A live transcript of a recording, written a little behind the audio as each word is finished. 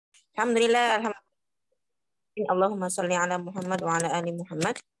Alhamdulillah. Allahumma sholli ala Muhammad wa ala ali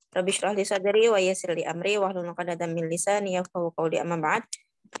Muhammad. Rabbi shrah li sadri wa yassir li amri wahlul 'uqdatam min lisani yafqahu qawli, amma ba'd.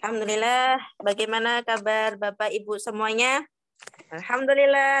 Alhamdulillah, bagaimana kabar Bapak Ibu semuanya?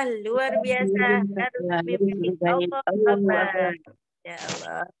 Alhamdulillah, luar biasa. Harus mimpi Allah Akbar. Ya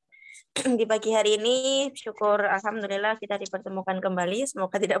Allah. Di pagi hari ini, syukur alhamdulillah kita dipertemukan kembali.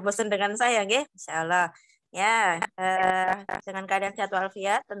 Semoga tidak bosan dengan saya, ya. Insyaallah. Ya, dengan keadaan sehat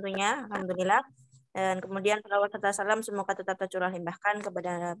walafiat tentunya, alhamdulillah. Dan kemudian salawat serta salam semoga tetap tercurah limpahkan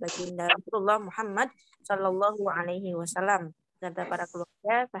kepada baginda Rasulullah Muhammad Sallallahu Alaihi Wasallam serta para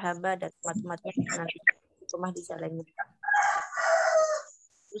keluarga, sahabat, dan umat-umatnya yang nanti rumah di jalannya.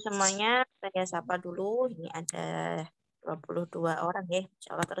 Semuanya saya sapa dulu. Ini ada 22 orang ya,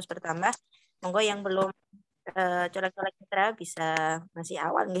 insya Allah terus bertambah. Monggo yang belum colek-colek mitra bisa, masih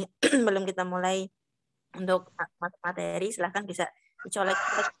awal nih, belum kita mulai untuk materi, silahkan bisa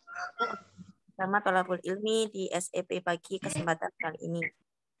dicolek-colek sama tolabul ilmi di SEP Pagi kesempatan kali ini.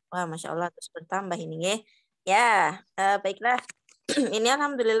 Wah, Masya Allah terus bertambah ini ya. Ya, baiklah. Ini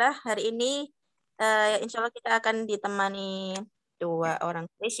alhamdulillah hari ini insya Allah kita akan ditemani 2 orang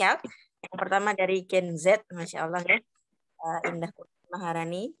spesial. Yang pertama dari Gen Z, Masya Allah ya. Indah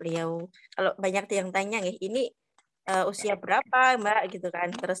Maharani, beliau kalau banyak yang tanya nih, ini usia berapa Mbak gitu kan,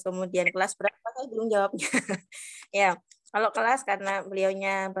 terus kemudian kelas berapa, saya belum jawabnya. Ya, kalau kelas karena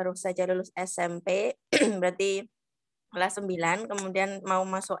beliaunya baru saja lulus SMP, berarti kelas 9, kemudian mau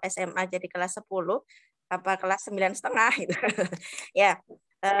masuk SMA jadi kelas 10, apa kelas 9,5 gitu. Ya,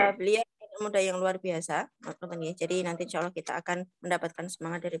 beliau muda yang luar biasa. Jadi nanti insya Allah kita akan mendapatkan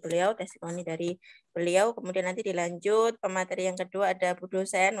semangat dari beliau, testimoni dari beliau. Kemudian nanti dilanjut pemateri yang kedua ada Bu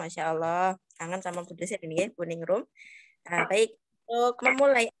dosen, Masya Allah. Kangen sama Bu dosen ini ya, Bu Ningrum. Nah, baik, untuk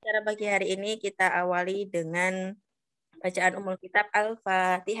memulai acara pagi hari ini kita awali dengan bacaan umul kitab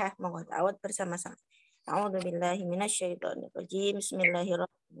Al-Fatihah. Monggo ta'awud bersama-sama. A'udzubillahi minasyaitonirrajim.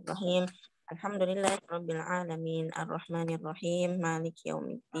 Bismillahirrahmanirrahim. Alhamdulillahirabbil alamin arrahmanir rahim maliki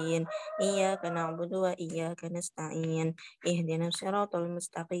yaumiddin iyyaka na'budu wa iyyaka nasta'in ihdinas siratal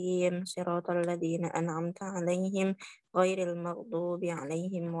mustaqim siratal ladzina an'amta 'alaihim ghairil maghdubi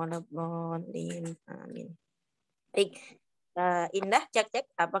 'alaihim waladdallin amin. Baik, Indah,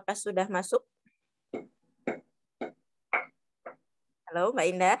 cek apakah sudah masuk? Halo Mbak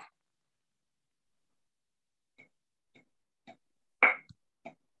Indah.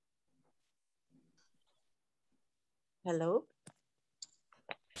 Halo.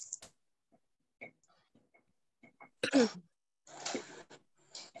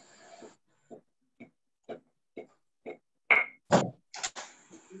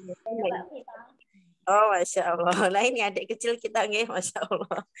 Oh, Masya Allah. Nah ini adik kecil kita nih, Masya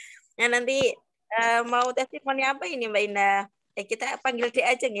Allah. Nah nanti mau testimoni apa ini Mbak Indah? Kita panggil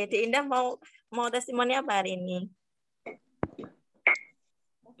dia aja nih. Di Indah mau testimoni apa hari ini?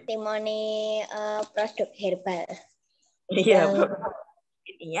 Testimoni produk herbal. Iya,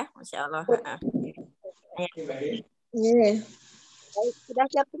 ini ya, Masya Allah. Sudah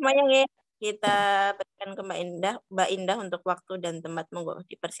siap semuanya ya. Kita berikan ke Mbak Indah untuk waktu dan tempat. Monggo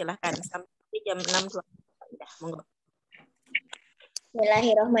dipersilahkan sampai jam 6.20. Monggo.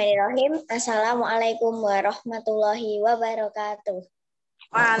 Bismillahirrahmanirrahim. Assalamualaikum warahmatullahi wabarakatuh.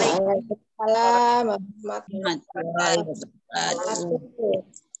 Waalaikumsalam warahmatullahi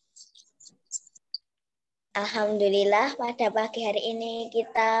wabarakatuh. Alhamdulillah pada pagi hari ini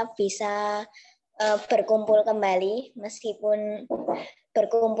kita bisa berkumpul kembali meskipun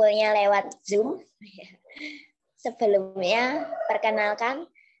berkumpulnya lewat Zoom. Sebelumnya perkenalkan,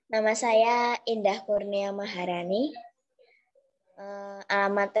 nama saya Indah Kurnia Maharani.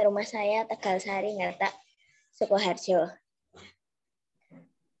 Alamat rumah saya Tegal Sari, Ngertak, Sukoharjo.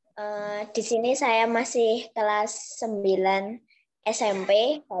 Di sini saya masih kelas 9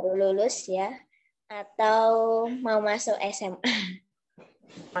 SMP, baru lulus ya, atau mau masuk SMA.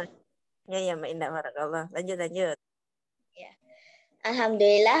 Ya Mbak Indah, barakallah. Lanjut. Ya.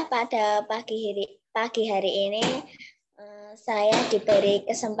 Alhamdulillah pada pagi hari ini saya diberi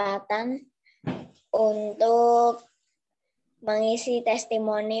kesempatan untuk mengisi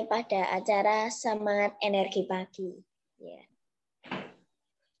testimoni pada acara Semangat Energi Pagi. Ya.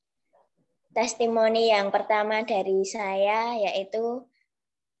 Testimoni yang pertama dari saya yaitu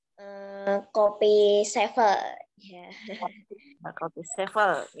kopi sevel. Ya. Kopi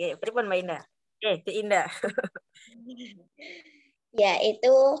sevel. Ya, pripun Mbak Indah? Di Indah. Ya,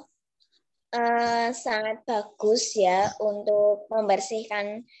 itu sangat bagus ya untuk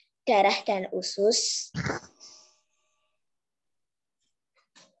membersihkan darah dan usus.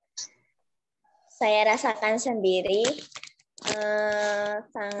 Saya rasakan sendiri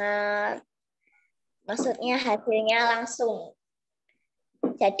sangat, maksudnya hasilnya langsung.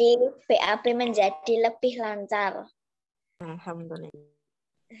 Jadi BAB menjadi lebih lancar. Alhamdulillah.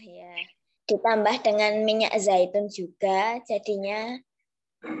 Ya, ditambah dengan minyak zaitun juga, jadinya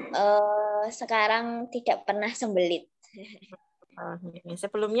sekarang tidak pernah sembelit.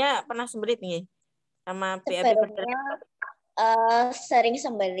 Sebelumnya pernah sembelit nih sama BAB Sebelumnya sering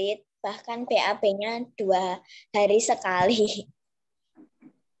sembelit, bahkan BAB-nya 2 hari sekali.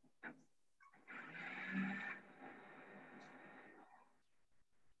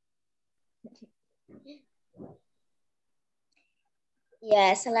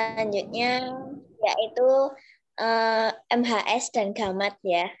 Ya, selanjutnya yaitu MHS dan gamat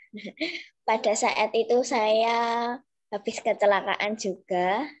ya. Pada saat itu saya habis kecelakaan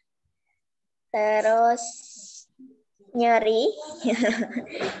juga. Terus nyeri.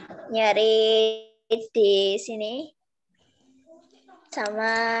 Nyeri di sini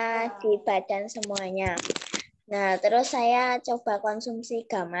sama di badan semuanya. Nah, terus saya coba konsumsi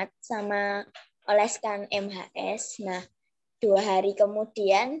gamat sama oleskan MHS. Nah, 2 hari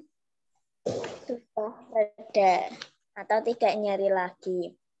kemudian sudah reda atau tidak nyeri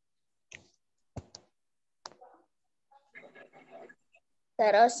lagi.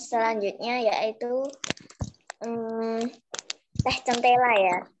 Terus selanjutnya yaitu teh centela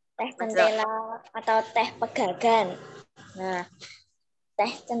ya. Teh centela atau teh pegagan. Nah,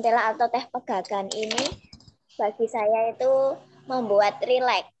 teh centela atau teh pegagan ini bagi saya itu membuat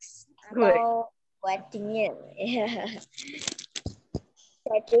rileks atau buat dingin.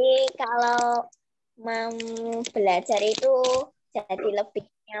 Jadi kalau mau belajar itu jadi lebih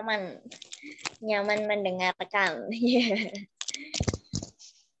nyaman mendengarkan.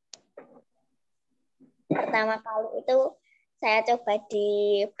 Pertama kali itu saya coba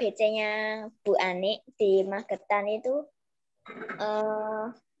di BC-nya Bu Ani di Magetan itu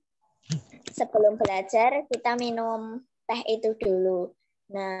sebelum belajar kita minum teh itu dulu.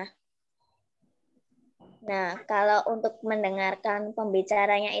 Nah, kalau untuk mendengarkan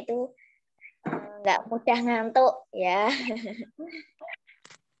pembicaranya itu nggak mudah ngantuk ya.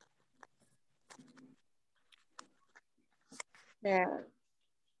 Nah,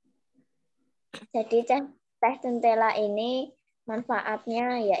 jadi teh centela ini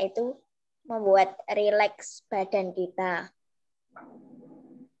manfaatnya yaitu membuat rileks badan kita.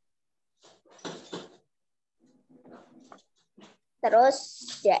 Terus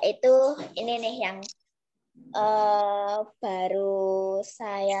yaitu ini nih yang baru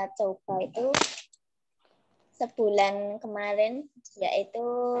saya coba itu sebulan kemarin, yaitu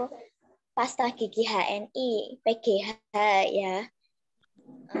pasta gigi HNI PGH ya.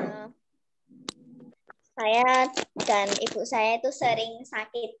 Saya dan ibu saya itu sering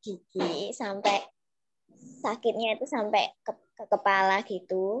sakit gigi sampai sakitnya itu sampai ke kepala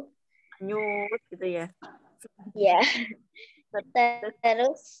gitu. Nyut gitu ya. Ya.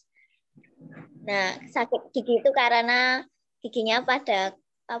 Terus nah, sakit gigi itu karena giginya pada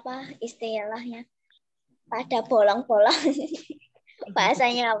apa istilahnya? Pada bolong-bolong.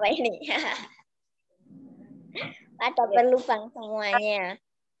 Bahasanya apa ini? Pada berlubang semuanya.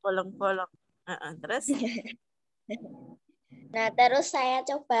 Bolong-bolong. Terus? Nah, terus saya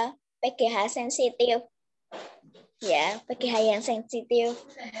coba PGH sensitif. Ya, PGH yang sensitif.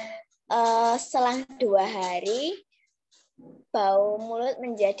 Selang 2 hari, bau mulut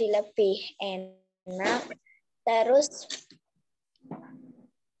menjadi lebih enak. Terus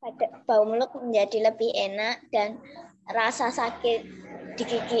bau mulut menjadi lebih enak dan rasa sakit di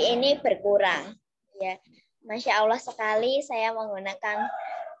gigi ini berkurang. Ya, Masya Allah sekali saya menggunakan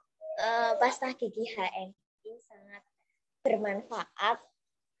pasta gigi HNI, sangat bermanfaat.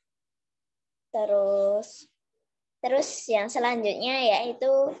 Terus yang selanjutnya yaitu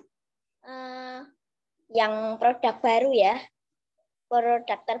yang produk baru ya,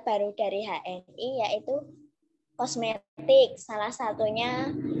 produk terbaru dari HNI yaitu kosmetik, salah satunya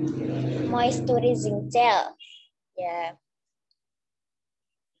moisturizing gel ya,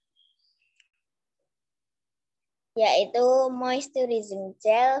 yaitu moisturizing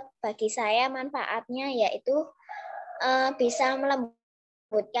gel. Bagi saya manfaatnya yaitu bisa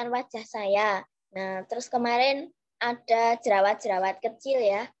melembutkan wajah saya. Nah, terus kemarin ada jerawat-jerawat kecil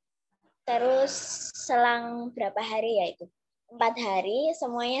ya. Terus selang berapa hari yaitu 4 hari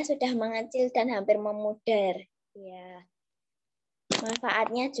semuanya sudah mengecil dan hampir memudar. Ya.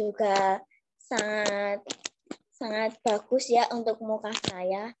 Manfaatnya juga sangat sangat bagus ya untuk muka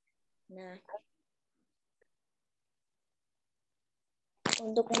saya. Nah,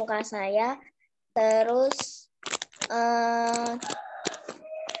 untuk muka saya terus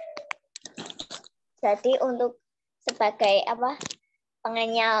jadi untuk sebagai apa?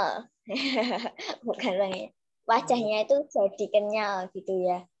 Pengenyal. Bukan pengenyal. Wajahnya itu jadi kenyal gitu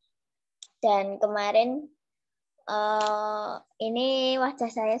ya. Dan kemarin ini wajah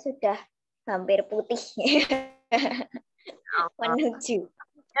saya sudah hampir putih. Menuju.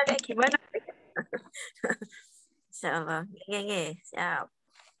 Ya, kayak gimana? Insya Allah. Siap.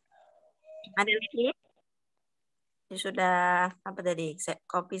 Ada lagi? Ini sudah apa tadi?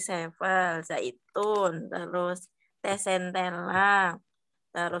 Kopi sevel, zaitun, terus teh centella,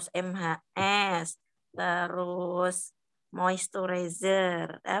 terus MHS, terus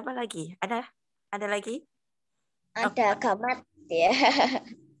moisturizer. Apa lagi? Ada lagi? Ada gamat ya.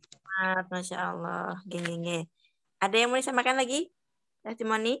 Masya Allah. Geng. Ada yang mau disampaikan lagi?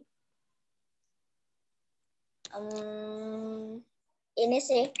 Testimoni? Ini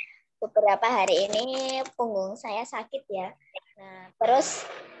sih beberapa hari ini punggung saya sakit ya. Nah, terus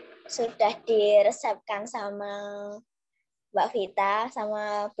sudah diresepkan sama Mbak Vita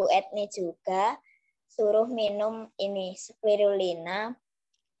sama Bu Etni juga suruh minum ini spirulina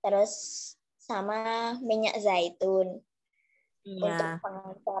terus sama minyak zaitun untuk Iya.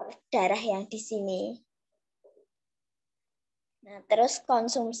 pengencer darah yang di sini. Nah, terus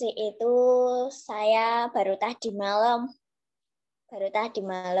konsumsi itu saya baru tadi malam.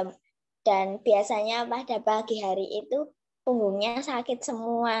 Dan biasanya pada pagi hari itu punggungnya sakit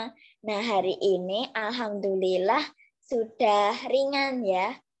semua. Nah, hari ini alhamdulillah sudah ringan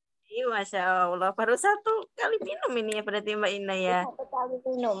ya. Iya, Masya Allah. Baru satu kali minum ini ya berarti Mbak Indah ya. Satu kali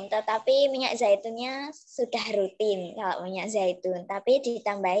minum, tetapi minyak zaitunnya sudah rutin kalau minyak zaitun, tapi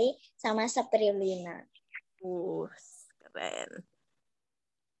ditambahi sama spirulina. Uh, Keren.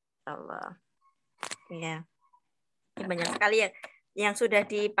 Allah. Iya. Ini banyak sekali ya. Yang sudah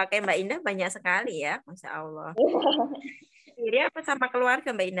dipakai Mbak Indah banyak sekali ya. Masya Allah. Sendiri apa sama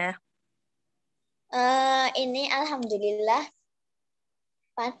keluarga Mbak Indah? Ini alhamdulillah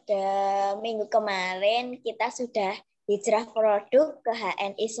pada minggu kemarin kita sudah hijrah produk ke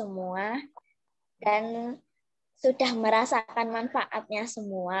HNI semua dan sudah merasakan manfaatnya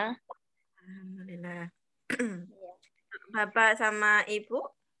semua. Alhamdulillah. Bapak sama Ibu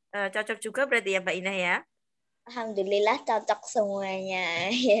cocok juga berarti ya Mbak Indah ya? Alhamdulillah cocok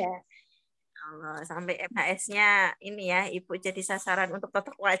semuanya. Ya. Allah, sampai MHS-nya ini ya, Ibu jadi sasaran untuk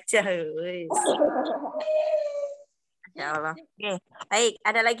totok wajah. Wis. Masya Allah. Oke, baik.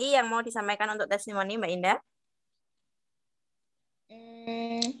 Ada lagi yang mau disampaikan untuk testimoni Mbak Indah?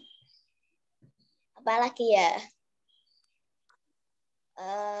 Apalagi ya?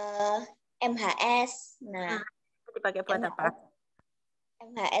 MHS. Nah, Dipakai buat apa?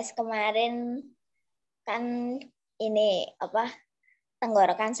 MHS kemarin kan ini apa?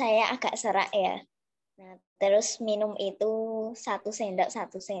 Tenggorokan saya agak serak ya. Nah, terus minum itu 1 sendok.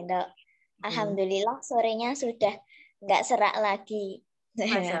 Alhamdulillah sorenya sudah nggak serak lagi.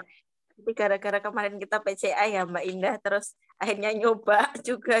 Masya Allah. Jadi gara-gara kemarin kita PCA ya Mbak Indah, terus akhirnya nyoba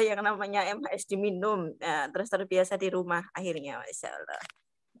juga yang namanya MHS diminum. Nah, terus terbiasa di rumah akhirnya, Masya Allah.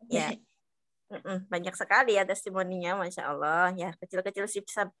 Ya, banyak sekali ya testimoninya, Masya Allah. Ya, kecil-kecil si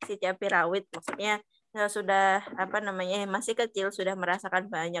cabai rawit, maksudnya sudah apa namanya masih kecil sudah merasakan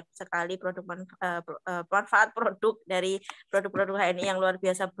banyak sekali manfaat produk dari produk-produk HNI yang luar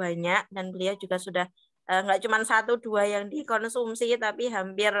biasa banyak, dan beliau juga sudah nggak cuma 1-2 yang dikonsumsi tapi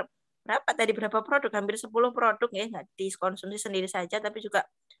berapa produk, hampir 10 produk ya, nggak dikonsumsi sendiri saja tapi juga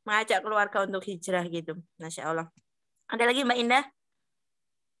mengajak keluarga untuk hijrah gitu. Masya Allah. Ada lagi Mbak Indah?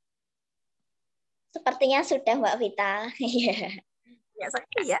 Sepertinya sudah Mbak Vita. Ya,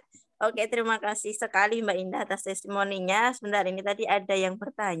 sekali ya. Oke, terima kasih sekali Mbak Indah atas testimoninya. Sebentar, ini tadi ada yang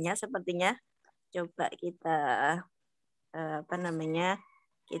bertanya sepertinya. Coba kita apa namanya?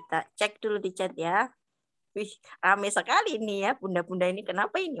 Kita cek dulu di chat ya. Wih, rame sekali ini ya. Bunda-bunda ini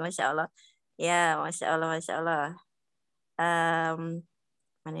kenapa ini? Masya Allah. Ya, Masya Allah, Masya Allah.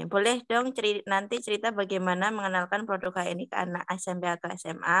 Boleh dong nanti cerita bagaimana mengenalkan produk ini ke anak SMP atau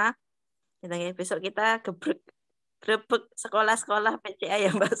SMA. Besok kita grebek sekolah-sekolah PCA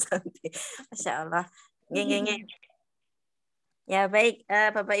ya Mbak Santi. Masya Allah. Geng. Ya baik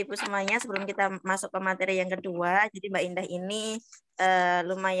Bapak Ibu semuanya, sebelum kita masuk ke materi yang kedua, jadi Mbak Indah ini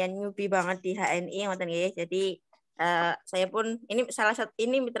lumayan newbie banget di HNI, jadi saya pun ini salah satu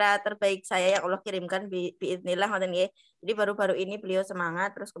ini mitra terbaik saya yang Allah kirimkan biidznillah, jadi baru-baru ini beliau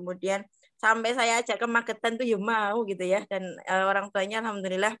semangat, terus kemudian sampai saya ajak ke Magetan tuh ya mau gitu ya, dan orang tuanya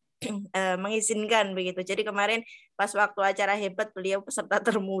alhamdulillah mengizinkan begitu. Jadi kemarin pas waktu acara hebat beliau peserta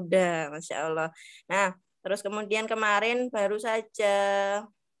termuda, Masya Allah. Nah, terus kemudian kemarin baru saja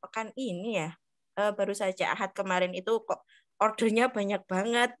pekan ini ya, baru saja Ahad kemarin itu kok ordernya banyak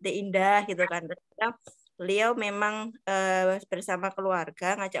banget di Indah gitu kan. Ternyata beliau memang bersama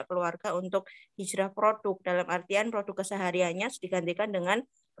keluarga, ngajak keluarga untuk hijrah produk, dalam artian produk kesehariannya digantikan dengan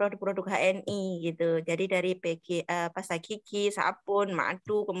produk-produk HNI gitu. Jadi dari pasta gigi, sabun,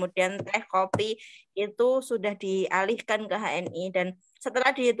 madu, kemudian teh, kopi itu sudah dialihkan ke HNI, dan setelah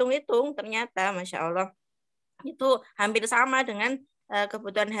dihitung-hitung ternyata Masya Allah itu hampir sama dengan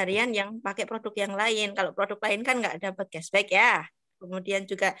kebutuhan harian yang pakai produk yang lain. Kalau produk lain kan nggak dapat cashback ya. Kemudian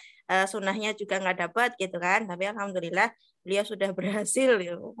juga sunahnya juga nggak dapat gitu kan. Tapi alhamdulillah beliau sudah berhasil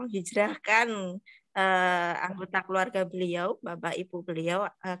menghijrahkan anggota keluarga beliau, bapak ibu beliau,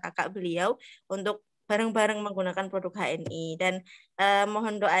 kakak beliau untuk bareng-bareng menggunakan produk HNI. Dan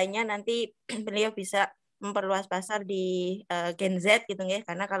mohon doanya nanti beliau bisa memperluas pasar di Gen Z gitu ya.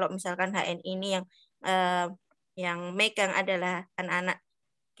 Karena kalau misalkan HNI ini yang megang adalah anak-anak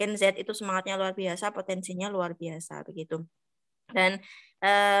Gen Z, itu semangatnya luar biasa, potensinya luar biasa begitu. Dan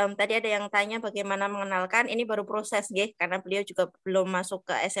tadi ada yang tanya bagaimana mengenalkan, ini baru proses karena beliau juga belum masuk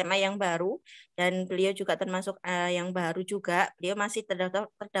ke SMA yang baru, dan beliau juga termasuk yang baru juga. Beliau masih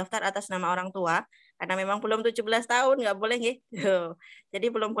terdaftar atas nama orang tua karena memang belum 17 tahun, nggak boleh jadi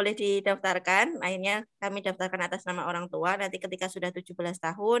belum boleh didaftarkan. Akhirnya kami daftarkan atas nama orang tua. Nanti ketika sudah 17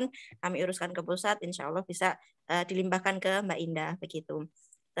 tahun kami uruskan ke pusat, insya Allah bisa dilimpahkan ke Mbak Indah begitu.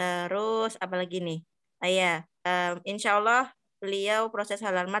 Terus apalagi nih? Insya Allah beliau proses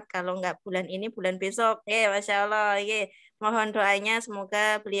halal Mart kalau nggak bulan ini, bulan besok. Masya Allah. Mohon doanya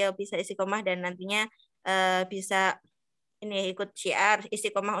semoga beliau bisa istiqomah dan nantinya bisa ini ikut syiar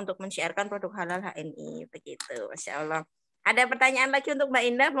istiqomah untuk mensyiarkan produk halal HNI begitu. Masya Allah. Ada pertanyaan lagi untuk Mbak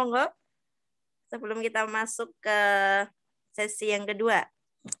Indah, monggo. Sebelum kita masuk ke sesi yang kedua.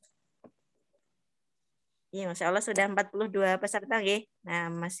 Iya, Masya Allah sudah 42 peserta,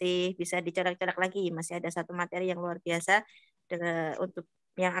 Nah, masih bisa dicorak-corak lagi. Masih ada satu materi yang luar biasa untuk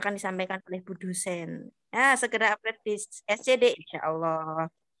yang akan disampaikan oleh Bu dosen. Segera upload di SCD, Insya Allah.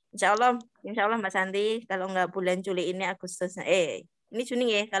 Insya Allah Mbak Santi, kalau nggak bulan Juli ini Agustus. Ini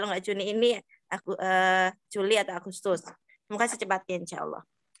Juni ya. Kalau nggak Juni ini aku Juli atau Agustus. Semoga secepatnya Insya Allah.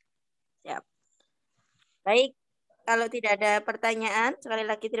 Siap. Baik, kalau tidak ada pertanyaan, sekali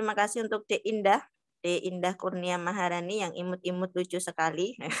lagi terima kasih untuk Indah Kurnia Maharani yang imut-imut lucu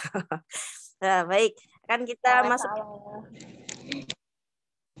sekali. Nah, baik, kan kita masuk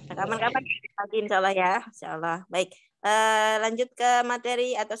kapan-kapan lagi Insya Allah ya. Insya Allah. Baik, lanjut ke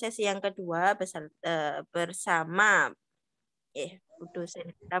materi atau sesi yang kedua bersama dosen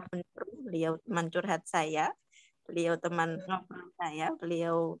kita beliau teman curhat saya, beliau teman ngobrol saya,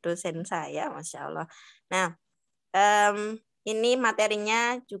 beliau dosen saya, Masya Allah. Nah, ini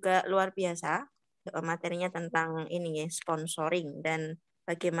materinya juga luar biasa. Materinya tentang ini sponsoring dan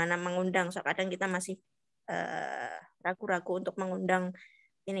bagaimana mengundang. So, kadang kita masih ragu-ragu untuk mengundang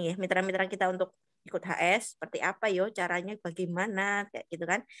ini mitra-mitra kita untuk ikut HS. Seperti apa caranya, bagaimana kayak gitu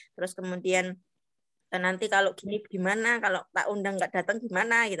kan. Terus kemudian nanti kalau gini gimana, kalau tak undang nggak datang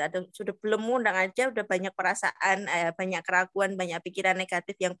gimana gitu. Atau sudah belum undang aja udah banyak perasaan, banyak keraguan, banyak pikiran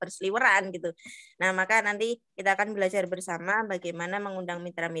negatif yang berseliweran gitu. Nah, maka nanti kita akan belajar bersama bagaimana mengundang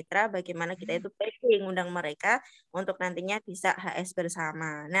mitra-mitra, bagaimana kita itu pede ngundang mereka untuk nantinya bisa HS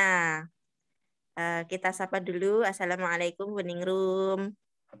bersama. Nah, kita sapa dulu. Assalamualaikum Bu Ningrum.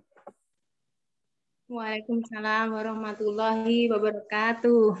 Waalaikumsalam warahmatullahi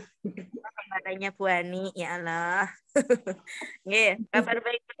wabarakatuh. Katanya Bu Ani, ya Allah. Kabar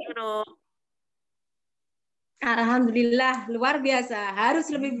baik Bu Ningrum. Alhamdulillah, luar biasa. Harus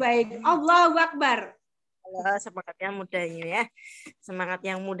lebih baik. Allahu Akbar. Allah, semangatnya muda ini ya. Semangat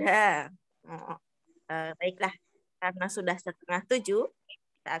yang muda. Baiklah, karena sudah 6:30,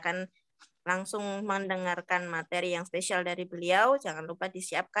 kita akan langsung mendengarkan materi yang spesial dari beliau. Jangan lupa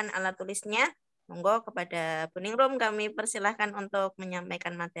disiapkan alat tulisnya. Monggo kepada Bu Ningrum kami persilahkan untuk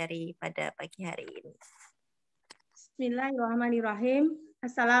menyampaikan materi pada pagi hari ini. Bismillahirrahmanirrahim.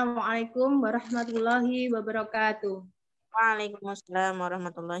 Assalamualaikum warahmatullahi wabarakatuh. Waalaikumsalam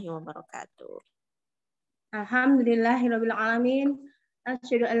warahmatullahi wabarakatuh. Alhamdulillahirabbil alamin.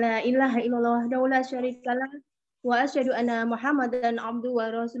 Asyhadu an la ilaha illallah wahdahu la syarikalah wa asyhadu anna Muhammadan abduhu wa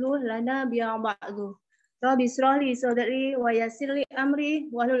rasuluhu la nabiyya ba'du. Rabbi shrah li sadri wa yassir li amri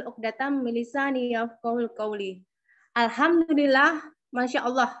wahlul 'uqdatam min lisani yafqahul qawli. Alhamdulillah, Masya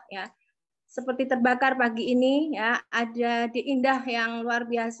Allah ya. Seperti terbakar pagi ini ya, ada di Indah yang luar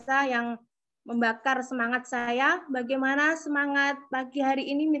biasa yang membakar semangat saya. Bagaimana semangat pagi hari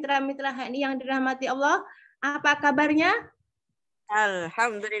ini mitra-mitra HNI yang dirahmati Allah? Apa kabarnya?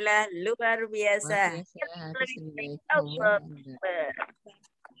 Alhamdulillah luar biasa.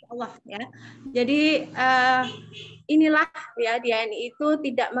 Allah ya. Jadi inilah ya di HNI itu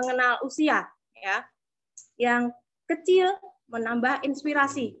tidak mengenal usia ya. yang kecil menambah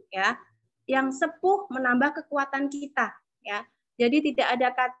inspirasi, ya. Yang sepuh menambah kekuatan kita, ya. Jadi tidak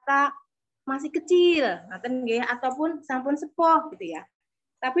ada kata masih kecil, ataupun sampun sepuh, gitu ya.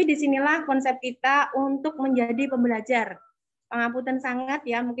 Tapi disinilah konsep kita untuk menjadi pembelajar. Pangapunten sangat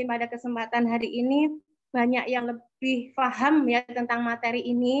ya, mungkin pada kesempatan hari ini banyak yang lebih paham ya tentang materi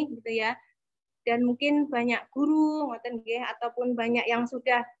ini, gitu ya. Dan mungkin banyak guru, ataupun banyak yang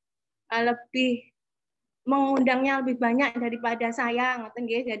sudah lebih mengundangnya lebih banyak daripada saya,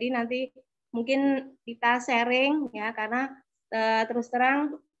 jadi nanti mungkin kita sharing ya, karena terus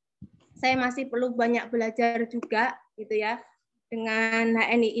terang saya masih perlu banyak belajar juga, gitu ya, dengan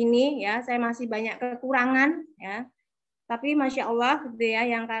HNI ini ya, saya masih banyak kekurangan ya, tapi masya Allah gitu ya,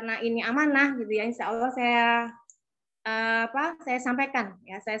 yang karena ini amanah gitu ya, insya Allah saya sampaikan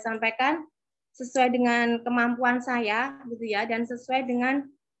ya, saya sampaikan sesuai dengan kemampuan saya gitu ya, dan sesuai dengan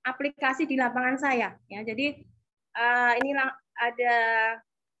aplikasi di lapangan saya ya. Jadi ini ada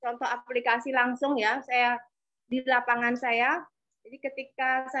contoh aplikasi langsung ya, saya di lapangan saya. Jadi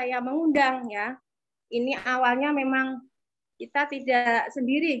ketika saya mengundang ya, ini awalnya memang kita tidak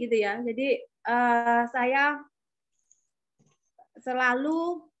sendiri gitu ya. Jadi saya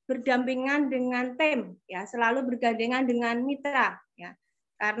selalu berdampingan dengan tim ya, selalu bergandengan dengan mitra ya.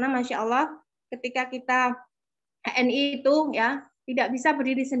 Karena masya Allah ketika kita HNI itu ya tidak bisa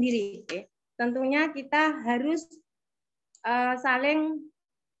berdiri sendiri. Ya. Tentunya kita harus saling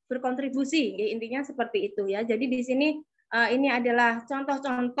berkontribusi, ya, intinya seperti itu ya. Jadi di sini ini adalah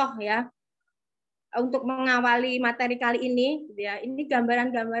contoh-contoh ya untuk mengawali materi kali ini, gitu ya. Ini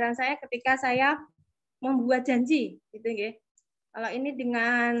gambaran-gambaran saya ketika saya membuat janji, gitu ya. Kalau ini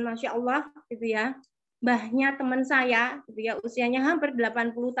dengan masya Allah, gitu ya, mbahnya teman saya, gitu ya, usianya hampir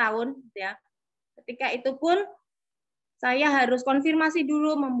 80 tahun, gitu ya. Ketika itu pun saya harus konfirmasi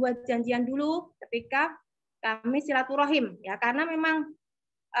dulu, membuat janjian dulu ketika kami silaturahim, ya, karena memang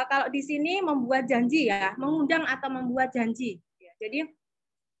kalau di sini membuat janji ya, mengundang atau membuat janji. Ya, jadi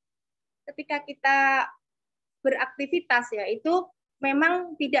ketika kita beraktivitas ya, itu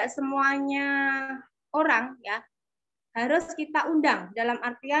memang tidak semuanya orang ya harus kita undang, dalam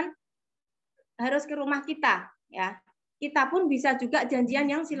artian harus ke rumah kita ya. Kita pun bisa juga janjian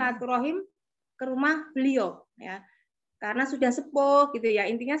yang silaturahim ke rumah beliau ya. Karena sudah sepuh gitu ya.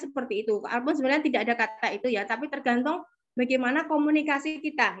 Intinya seperti itu. Walaupun sebenarnya tidak ada kata itu ya, tapi tergantung bagaimana komunikasi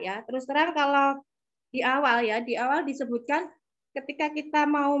kita ya. Terus terang kalau di awal disebutkan ketika kita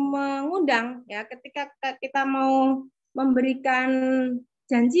mau mengundang ya, ketika kita mau memberikan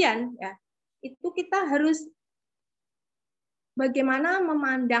janjian ya, itu kita harus bagaimana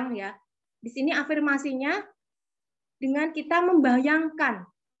memandang ya. Di sini afirmasinya dengan kita membayangkan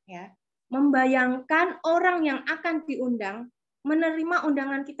ya. Membayangkan orang yang akan diundang menerima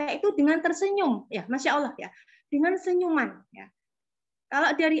undangan kita itu dengan tersenyum ya, masya Allah ya, dengan senyuman ya.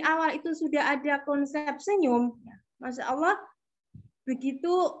 Kalau dari awal itu sudah ada konsep senyum ya, masya Allah,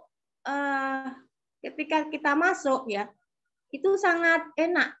 begitu ketika kita masuk ya, itu sangat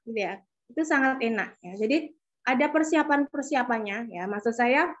enak gitu ya, itu sangat enak ya. Jadi ada persiapannya ya, maksud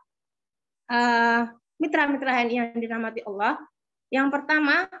saya mitra-mitra yang dirahmati Allah. Yang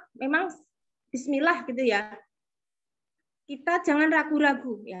pertama, memang bismillah gitu ya. Kita jangan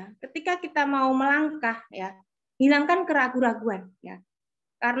ragu-ragu ya. Ketika kita mau melangkah ya, hilangkan keraguan-raguan ya.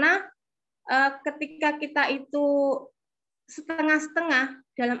 Karena ketika kita itu setengah-setengah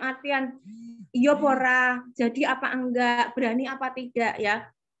dalam artian iya pora, jadi apa enggak, berani apa tidak ya,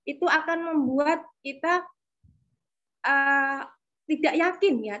 itu akan membuat kita tidak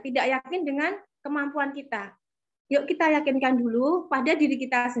yakin dengan kemampuan kita. Yuk kita yakinkan dulu pada diri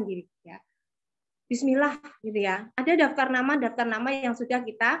kita sendiri ya. Bismillah gitu ya. Ada daftar nama yang sudah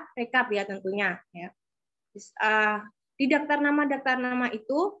kita rekap ya tentunya ya. Di daftar nama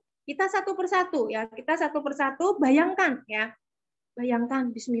itu kita satu persatu ya. Kita satu persatu bayangkan ya.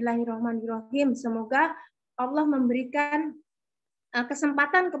 Bayangkan bismillahirrahmanirrahim. Semoga Allah memberikan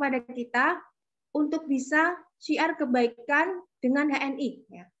kesempatan kepada kita untuk bisa syiar kebaikan dengan HNI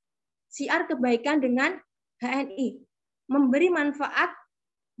ya. Syiar kebaikan dengan HNI, memberi manfaat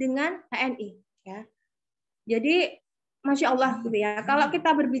dengan HNI ya. Jadi masya Allah gitu ya. Kalau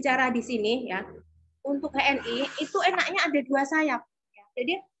kita berbicara di sini ya, untuk HNI itu enaknya ada dua sayap ya.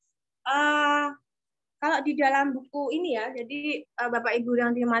 Jadi kalau di dalam buku ini ya, jadi Bapak Ibu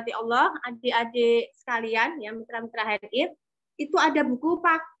yang dirahmati Allah, adik-adik sekalian ya, mitra-mitra HNI, itu ada buku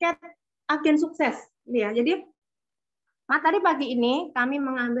paket agen sukses ya. Jadi materi pagi ini kami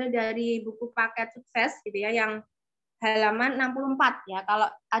mengambil dari buku paket sukses gitu ya, yang halaman 64 ya.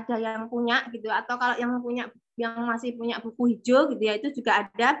 Kalau ada yang punya gitu, atau kalau yang masih punya buku hijau gitu ya, itu juga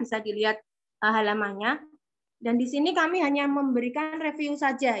ada, bisa dilihat halamannya. Dan di sini kami hanya memberikan review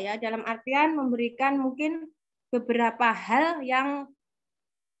saja ya, dalam artian memberikan mungkin beberapa hal yang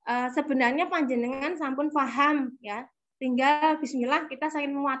sebenarnya panjenengan sampun paham ya. Tinggal bismillah kita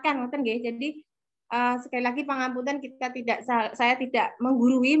saling menguatkan ngoten nggih. Jadi sekali lagi pangapunten, saya tidak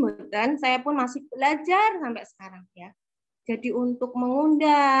menggurui dan saya pun masih belajar sampai sekarang ya. Jadi untuk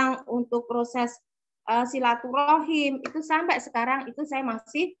mengundang, untuk proses silaturahim itu sampai sekarang itu saya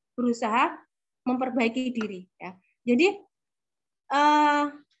masih berusaha memperbaiki diri ya. Jadi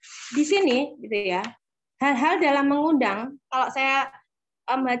di sini gitu ya, hal-hal dalam mengundang, kalau saya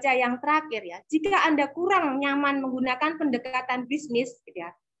baca yang terakhir ya, jika Anda kurang nyaman menggunakan pendekatan bisnis gitu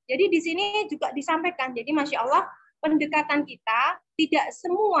ya. Jadi di sini juga disampaikan, jadi Masya Allah pendekatan kita tidak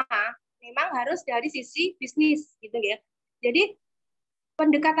semua memang harus dari sisi bisnis gitu ya. Jadi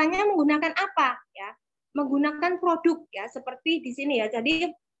pendekatannya menggunakan apa ya? Menggunakan produk ya, seperti di sini ya.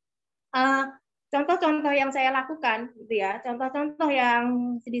 Jadi contoh-contoh yang saya lakukan gitu ya, contoh-contoh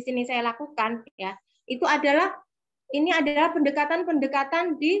yang di sini saya lakukan ya, itu adalah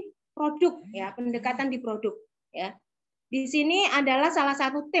pendekatan-pendekatan di produk ya, pendekatan di produk ya. Di sini adalah salah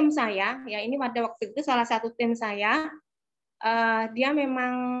satu tim saya ya, ini pada waktu itu salah satu tim saya, dia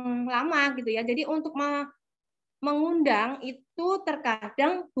memang lama gitu ya. Jadi untuk mengundang itu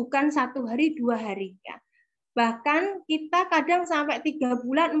terkadang bukan 1 hari 2 hari ya. Bahkan kita kadang sampai 3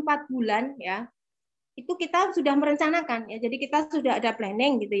 bulan 4 bulan ya. Itu kita sudah merencanakan ya. Jadi kita sudah ada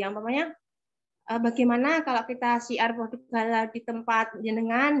planning gitu ya. Umpamanya bagaimana kalau kita siar produk halal di tempat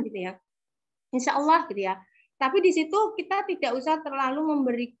jenengan gitu ya. Insya Allah gitu ya. Tapi di situ kita tidak usah terlalu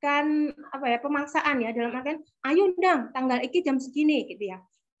memberikan pemaksaan ya, dalam artian ayo ndang tanggal iki jam segini gitu ya.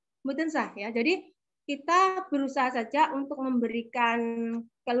 Mboten sah ya. Jadi kita berusaha saja untuk memberikan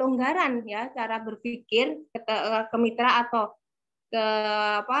kelonggaran ya cara berpikir ke mitra atau ke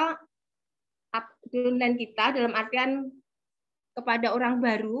dan kita, dalam artian kepada orang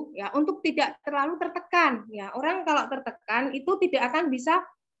baru ya, untuk tidak terlalu tertekan ya. Orang kalau tertekan itu tidak akan bisa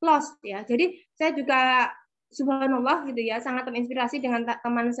lost ya. Jadi saya juga subhanallah gitu ya, sangat terinspirasi dengan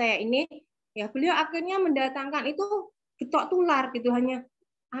teman saya ini ya. Beliau akhirnya mendatangkan itu getok tular gitu, hanya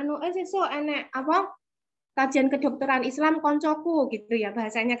so enek kajian kedokteran Islam koncoku gitu ya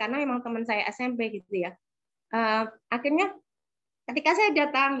bahasanya, karena memang teman saya SMP gitu ya. Akhirnya ketika saya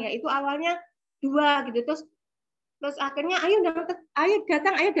datang ya, itu awalnya 2 gitu, terus akhirnya ayo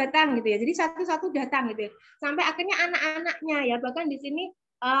datang gitu ya. Jadi satu-satu datang gitu ya. Sampai akhirnya anak-anaknya ya, bahkan di sini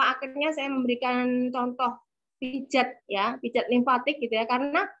akhirnya saya memberikan contoh pijat limfatik gitu ya,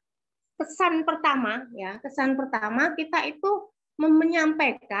 karena kesan pertama kita itu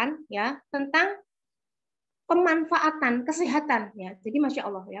menyampaikan ya tentang pemanfaatan kesehatan ya. Jadi Masya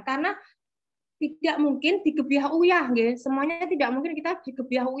Allah ya, karena tidak mungkin digebiah uyah nggih. Semuanya tidak mungkin kita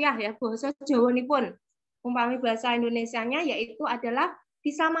digebiah uyah ya. Bahasa Jawanipun umpami bahasa Indonesianya yaitu adalah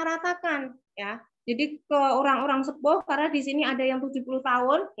disamaratakan ya. Jadi ke orang-orang sepuh, karena di sini ada yang 70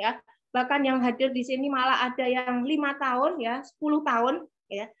 tahun ya. Bahkan yang hadir di sini malah ada yang 5 tahun ya, 10 tahun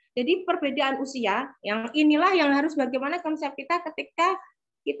ya. Jadi perbedaan usia yang inilah yang harus bagaimana konsep kita ketika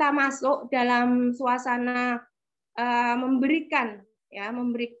kita masuk dalam suasana memberikan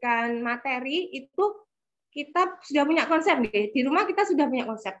materi itu, kita sudah punya konsep nih. Di rumah kita sudah punya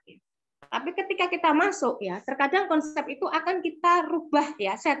konsep. Tapi ketika kita masuk ya, terkadang konsep itu akan kita rubah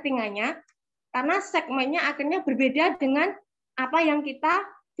ya settingannya, karena segmennya akhirnya berbeda dengan apa yang kita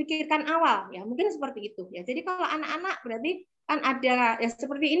pikirkan awal ya. Mungkin seperti itu ya. Jadi kalau anak-anak berarti kan ada ya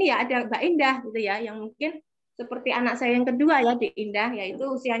seperti ini ya, ada Mbak Indah gitu ya, yang mungkin seperti anak saya yang kedua ya di Indah, yaitu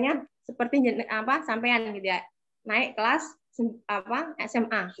usianya seperti sampean gitu ya, naik kelas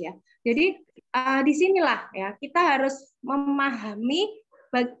SMA ya. Jadi disinilah ya kita harus memahami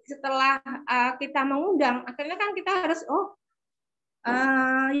setelah kita mengundang, akhirnya kan kita harus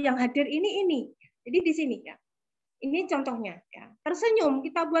yang hadir ini. Jadi di sini ya. Ini contohnya ya. Tersenyum,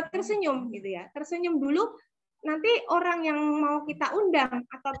 kita buat tersenyum gitu ya. Tersenyum dulu, nanti orang yang mau kita undang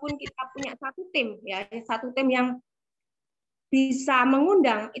ataupun kita punya satu tim yang bisa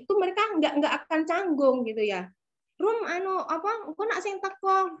mengundang, itu mereka nggak akan canggung gitu ya. Rum kok nak sing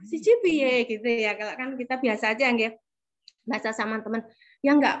teko siji piye gitu ya. Kalau kan kita biasa aja nggih. Bahasa sama teman.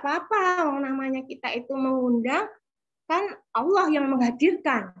 Ya nggak apa-apa, namanya kita itu mengundang, kan Allah yang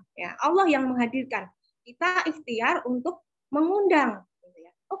menghadirkan ya. Allah yang menghadirkan. Kita ikhtiar untuk mengundang gitu ya.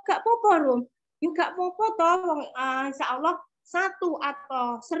 Oh nggak apa-apa Rum. Ya nggak apa-apa toh, insya Allah 1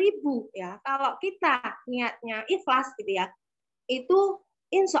 atau 1000 ya. Kalau kita niatnya ikhlas gitu ya, itu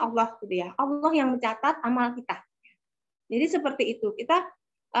insya Allah gitu ya. Allah yang mencatat amal kita. Jadi seperti itu, kita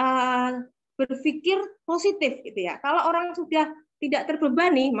berpikir positif gitu ya. Kalau orang sudah tidak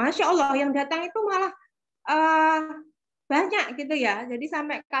terbebani, Masya Allah yang datang itu malah banyak gitu ya. Jadi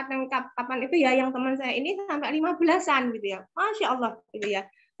sampai kapan itu ya yang teman saya ini sampai 15-an gitu ya. Masya Allah gitu ya.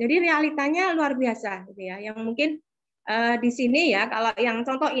 Jadi realitanya luar biasa gitu ya. Yang mungkin di sini ya, kalau yang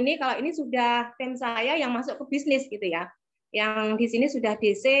contoh ini, kalau ini sudah tim saya yang masuk ke bisnis gitu ya. Yang di sini sudah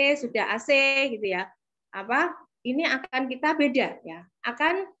DC, sudah AC gitu ya. Ini akan kita beda ya.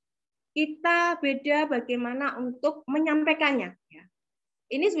 Akan kita beda bagaimana untuk menyampaikannya ya.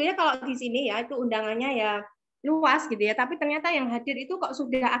 Ini sebenarnya kalau di sini ya itu undangannya ya luas gitu ya, tapi ternyata yang hadir itu kok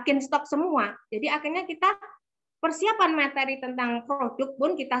sudah agen stok semua. Jadi akhirnya kita persiapan materi tentang produk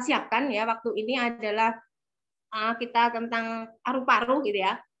pun kita siapkan ya. Waktu ini adalah kita tentang paru-paru gitu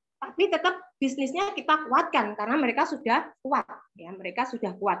ya. Tapi tetap bisnisnya kita kuatkan karena mereka sudah kuat ya, mereka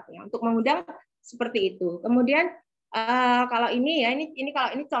sudah kuat ya untuk mengundang seperti itu. Kemudian kalau ini ya ini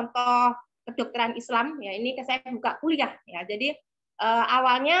kalau ini contoh kedokteran Islam ya, ini saya buka kuliah ya. Jadi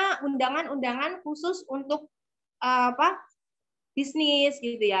awalnya undangan-undangan khusus untuk bisnis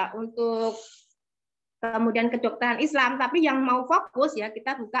gitu ya, untuk kemudian kedokteran Islam, tapi yang mau fokus ya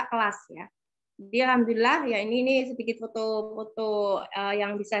kita buka kelas ya. Jadi alhamdulillah ya ini sedikit foto-foto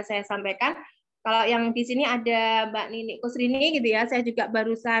yang bisa saya sampaikan. Kalau yang di sini ada Mbak Nini Kusrini gitu ya, saya juga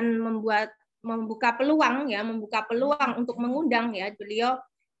barusan membuka peluang untuk mengundang ya. Beliau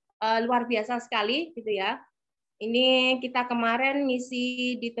luar biasa sekali gitu ya. Ini kita kemarin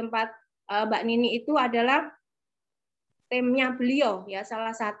ngisi di tempat Mbak Nini itu adalah timnya beliau ya,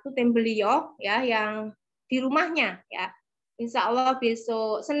 salah satu tim beliau ya yang di rumahnya ya. Insya Allah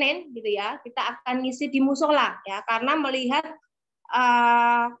besok Senin gitu ya kita akan ngisi di musola ya, karena melihat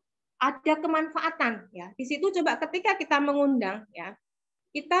ada kemanfaatan ya di situ. Coba ketika kita mengundang ya,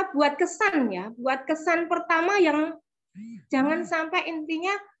 kita buat kesan pertama yang jangan sampai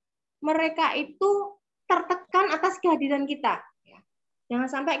intinya mereka itu tertekan atas kehadiran kita ya.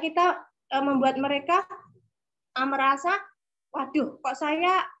 Jangan sampai kita membuat mereka merasa, waduh, kok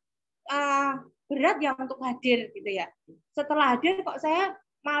saya berat ya untuk hadir gitu ya. Setelah hadir kok saya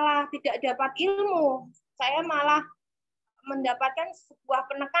malah tidak dapat ilmu, saya malah mendapatkan sebuah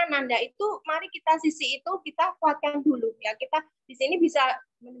penekanan. Nah itu mari kita sisi itu kita kuatkan dulu ya. Kita di sini bisa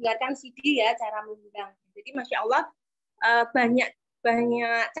mendengarkan CD ya cara mengundang. Jadi masya Allah banyak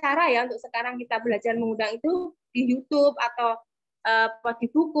cara ya untuk sekarang kita belajar mengundang itu di YouTube atau di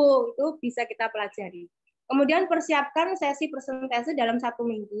buku itu bisa kita pelajari. Kemudian persiapkan sesi presentasi dalam 1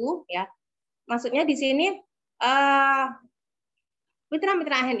 minggu ya. Maksudnya di sini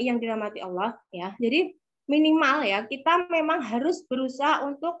mitra-mitra HNI yang dirahmati Allah ya. Jadi minimal ya kita memang harus berusaha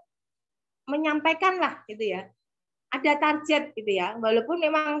untuk menyampaikan lah gitu ya. Ada target gitu ya. Walaupun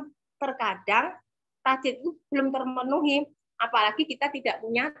memang terkadang target itu belum terpenuhi, apalagi kita tidak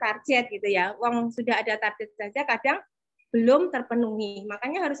punya target gitu ya. Uang sudah ada target saja kadang belum terpenuhi.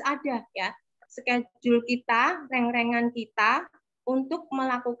 Makanya harus ada ya schedule kita, reng-rengan kita untuk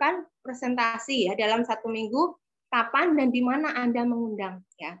melakukan presentasi ya dalam 1 minggu, kapan dan di mana Anda mengundang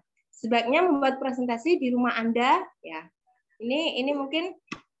ya. Sebaiknya membuat presentasi di rumah Anda ya. Ini mungkin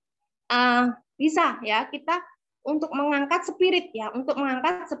bisa ya kita untuk mengangkat spirit ya, untuk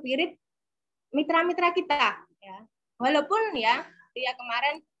mengangkat spirit mitra-mitra kita ya. Walaupun ya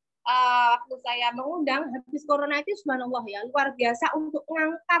kemarin waktu saya mengundang habis corona itu subhanallah ya luar biasa untuk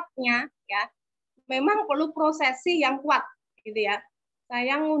mengangkatnya ya. Memang perlu prosesi yang kuat gitu ya.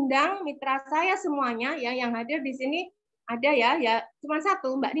 Saya ngundang mitra saya semuanya ya, yang hadir di sini ada ya cuma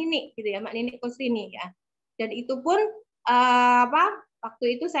satu Mbak Nini gitu ya, Mbak Nini Kusrini ya. Dan itu pun waktu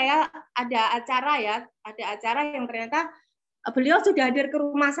itu saya ada acara yang ternyata beliau sudah hadir ke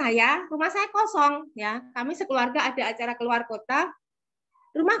rumah saya kosong ya. Kami sekeluarga ada acara keluar kota,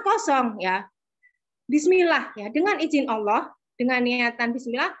 rumah kosong ya. Bismillah ya, dengan izin Allah, dengan niatan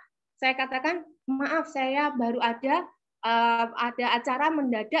bismillah, saya katakan maaf saya baru ada acara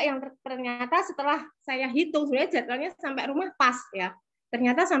mendadak yang ternyata setelah saya hitung sebenarnya jadwalnya sampai rumah pas ya.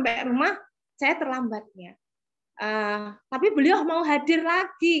 Ternyata sampai rumah saya terlambat ya. Tapi beliau mau hadir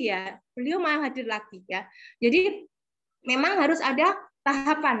lagi ya. Jadi memang harus ada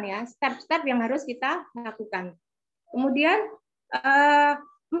tahapan ya, step-step yang harus kita lakukan. Kemudian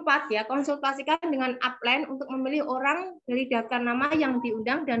 4 ya, konsultasikan dengan upline untuk memilih orang dari daftar nama yang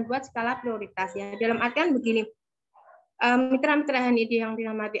diundang dan buat skala prioritas ya. Dalam artian begini, mitra-mitra HNI yang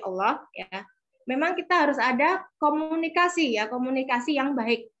dirahmati Allah ya. Memang kita harus ada komunikasi yang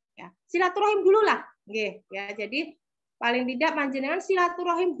baik ya. Silaturahim dulu lah, ya. Jadi paling tidak panjenengan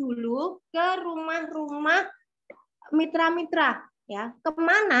silaturahim dulu ke rumah-rumah mitra-mitra ya.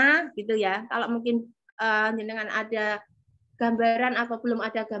 Kemana gitu ya. Kalau mungkin jenengan ada gambaran atau belum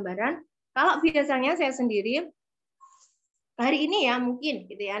ada gambaran. Kalau biasanya saya sendiri, hari ini ya mungkin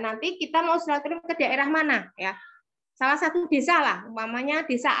gitu ya. Nanti kita mau silaturahmi ke daerah mana ya. Salah satu desa lah, umpamanya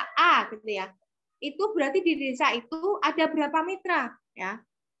desa A gitu ya. Itu berarti di desa itu ada berapa mitra ya.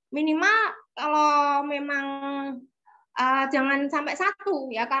 Minimal kalau memang jangan sampai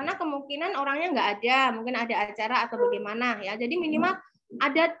satu ya, karena kemungkinan orangnya nggak ada, mungkin ada acara atau bagaimana ya. Jadi minimal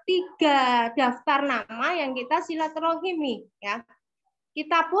ada 3 daftar nama yang kita silaturahimi ya.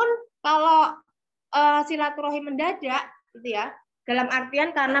 Kita pun kalau silaturahim mendadak gitu ya, dalam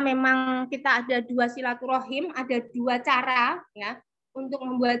artian karena memang kita ada 2 silaturahim, ada 2 cara ya untuk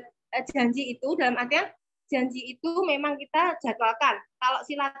membuat janji itu. Dalam artian janji itu memang kita jadwalkan. Kalau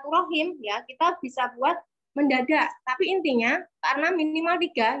silaturahim ya kita bisa buat mendadak. Tapi intinya karena minimal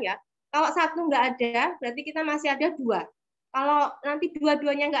 3 ya. Kalau 1 nggak ada, berarti kita masih ada 2. Kalau nanti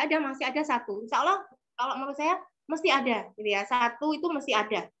dua-duanya nggak ada, masih ada 1. Insya Allah kalau menurut saya mesti ada, gitu ya. 1 itu mesti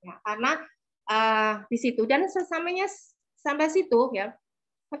ada, ya. Karena di situ dan sesamanya sampai situ ya,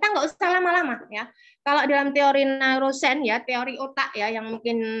 kita nggak usah lama-lama ya. Kalau dalam teori neurosen ya, teori otak ya, yang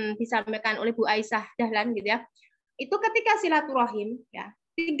mungkin disampaikan oleh Bu Aisyah Dahlan gitu ya, itu ketika silaturahim ya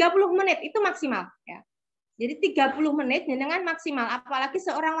 30 menit itu maksimal ya. Jadi 30 menit dengan maksimal, apalagi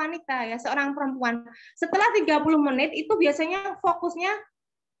seorang wanita ya, seorang perempuan. Setelah 30 menit itu biasanya fokusnya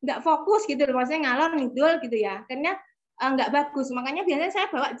nggak fokus gitu, maksudnya ngalor ngidul gitu ya. Karena nggak bagus. Makanya biasanya saya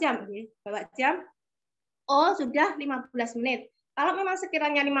bawa jam. Oh, sudah 15 menit. Kalau memang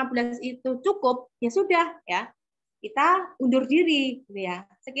sekiranya 15 itu cukup, ya sudah ya. Kita undur diri gitu ya.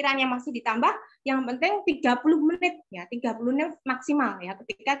 Sekiranya masih ditambah, yang penting 30 menit ya, 30 menit maksimal ya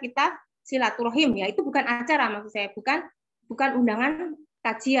ketika kita silaturahim ya. Itu bukan acara maksud saya, bukan undangan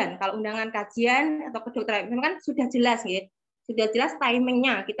kajian. Kalau undangan kajian atau kedokteran itu kan sudah jelas ya. Sudah jelas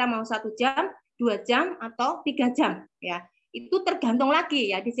timingnya, kita mau 1 jam, 2 jam atau 3 jam ya. Itu tergantung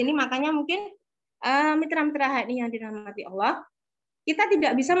lagi ya. Di sini makanya mungkin mitra-mitra ini yang dirahmati Allah, kita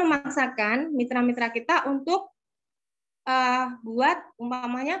tidak bisa memaksakan mitra-mitra kita untuk buat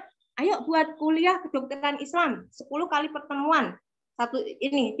umpamanya, ayo buat kuliah kedokteran Islam 10 kali pertemuan satu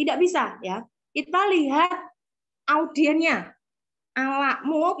ini, tidak bisa ya. Kita lihat audiennya,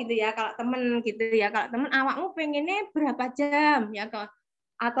 awakmu gitu ya, kalau temen gitu ya, kalau temen awakmu pengennya berapa jam ya,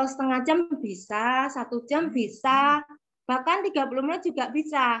 atau setengah jam bisa, 1 jam bisa, bahkan 30 menit juga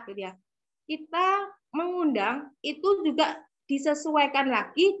bisa gitu ya. Kita mengundang itu juga disesuaikan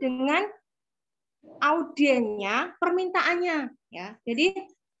lagi dengan audiennya, permintaannya ya. Jadi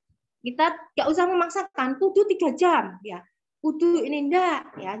kita nggak usah memaksakan kudu 3 jam ya, kudu ini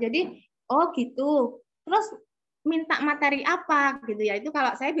enggak ya. Jadi oh gitu, terus minta materi apa gitu ya. Itu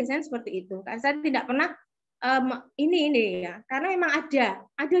kalau saya biasanya seperti itu, karena saya tidak pernah ini ya, karena memang ada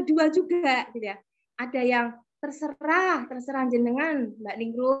 2 juga gitu ya. Ada yang terserah jenengan Mbak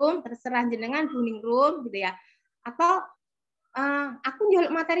Ningrum, terserah jenengan Bu Ningrum gitu ya, atau aku njaluk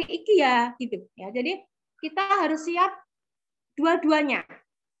materi iki ya gitu ya. Jadi kita harus siap dua-duanya.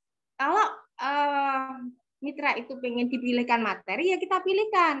 Kalau mitra itu pengen dipilihkan materi ya kita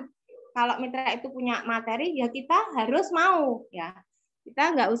pilihkan. Kalau mitra itu punya materi ya kita harus mau ya.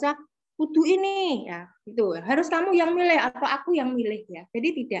 Kita nggak usah kudu ini ya, itu harus kamu yang milih atau aku yang milih ya. Jadi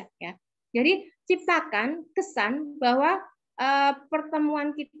tidak ya. Jadi ciptakan kesan bahwa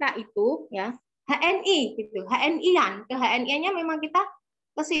pertemuan kita itu ya HNI gitu, HNI-an. Ke HNI-nya memang kita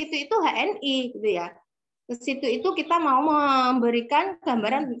ke situ itu HNI gitu ya. Ke situ itu kita mau memberikan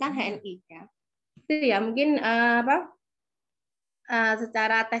gambaran tentang HNI ya. Itu ya mungkin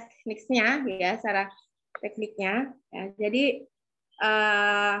secara tekniknya ya, secara tekniknya ya. Jadi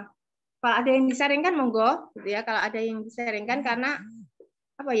kalau ada yang disaringkan monggo gitu ya, kalau ada yang disaringkan, karena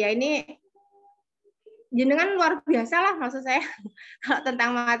apa ya, ini jenengan luar biasa lah maksud saya kalau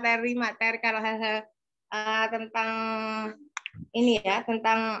tentang materi kalau hal-hal tentang ini ya,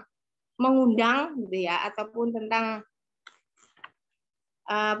 tentang mengundang gitu ya, ataupun tentang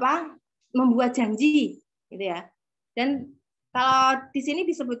membuat janji gitu ya. Dan kalau di sini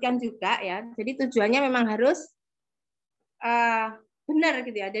disebutkan juga ya, jadi tujuannya memang harus benar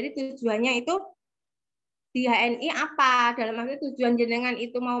gitu ya. Jadi tujuannya itu di HNI apa, dalam arti tujuan jenengan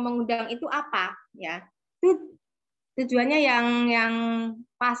itu mau mengundang itu apa ya. Itu tujuannya yang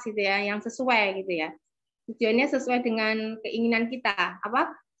pas gitu ya, yang sesuai gitu ya. Tujuannya sesuai dengan keinginan kita,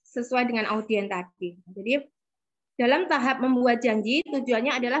 sesuai dengan audien tadi. Jadi dalam tahap membuat janji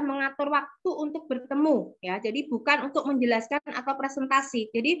tujuannya adalah mengatur waktu untuk bertemu ya. Jadi bukan untuk menjelaskan atau presentasi.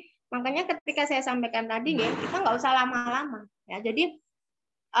 Jadi makanya ketika saya sampaikan tadi ya, kita nggak usah lama-lama ya. Jadi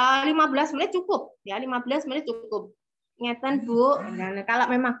 15 menit cukup ya, 15 menit cukup. Ngeten Bu. Nah, kalau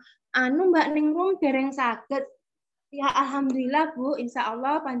memang Mbak Ningrum dereng saged, ya alhamdulillah Bu, insya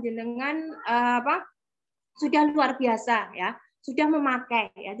Allah panjenengan sudah luar biasa ya, sudah memakai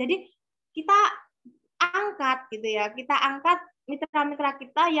ya. Jadi kita angkat gitu ya, kita angkat mitra-mitra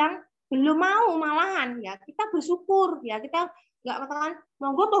kita yang belum mau malahan ya, kita bersyukur ya, kita nggak katakan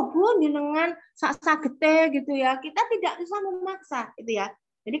monggo toh Bu jenengan sak-sagete gitu ya, kita tidak bisa memaksa gitu ya.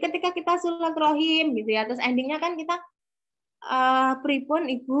 Jadi ketika kita silaturahim gitu ya, terus endingnya kan kita pripun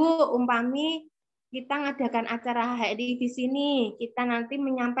Ibu umpami kita ngadakan acara HDI di sini, kita nanti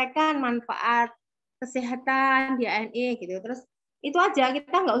menyampaikan manfaat kesehatan di ANI gitu. Terus itu aja,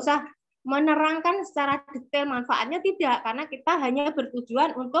 kita nggak usah menerangkan secara detail manfaatnya, tidak, karena kita hanya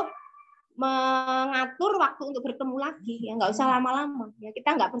bertujuan untuk mengatur waktu untuk bertemu lagi, ya nggak usah lama-lama. Ya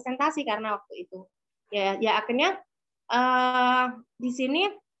kita nggak presentasi karena waktu itu. Ya akhirnya di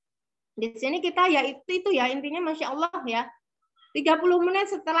sini kita ya itu ya intinya Masya Allah ya. 30 menit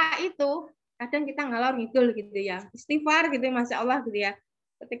setelah itu kadang kita ngalor ngidul gitu ya, istighfar gitu Masya Allah gitu ya.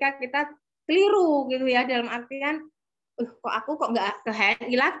 Ketika kita keliru gitu ya, dalam artian kok aku nggak ke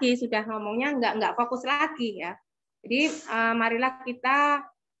HNI lagi, sudah ngomongnya nggak fokus lagi ya. Jadi marilah kita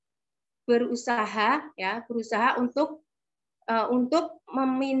berusaha untuk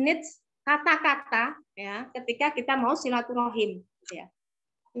memanage kata-kata ya ketika kita mau silaturahim ya.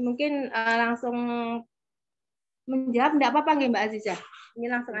 Mungkin langsung menjawab, enggak apa-apa nggih Mbak Azizah? Ini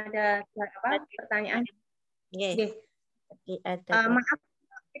langsung ada pertanyaan. Nggih. Maaf,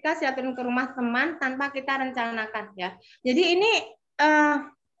 kita siapin ke rumah teman tanpa kita rencanakan ya. Jadi ini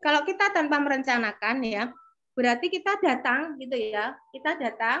kalau kita tanpa merencanakan ya, berarti kita datang gitu ya. Kita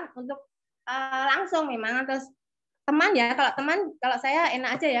datang untuk langsung memang, terus teman ya, kalau saya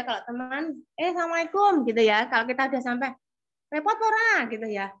enak aja ya, kalau teman assalamualaikum gitu ya. Kalau kita udah sampai repot ora gitu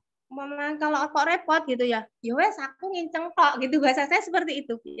ya. Kalau kok repot gitu ya, ya wes aku nginceng tok gitu, bahasa saya seperti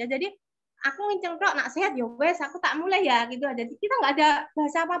itu ya. Jadi aku nginceng tok nak sehat ya wes aku tak mulai ya gitu. Jadi kita nggak ada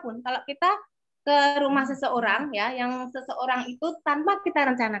bahasa apapun kalau kita ke rumah seseorang ya, yang seseorang itu tanpa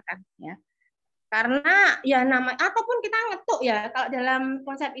kita rencanakan ya. Karena ya ataupun kita ngetuk ya, kalau dalam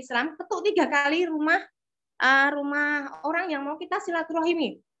konsep Islam ketuk 3 kali rumah orang yang mau kita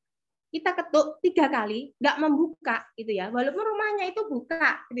silaturahimi. Kita ketuk 3 kali, nggak membuka gitu ya, walaupun rumahnya itu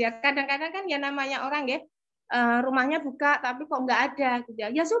buka gitu ya. Kadang-kadang kan ya namanya orang ya, rumahnya buka tapi kok nggak ada gitu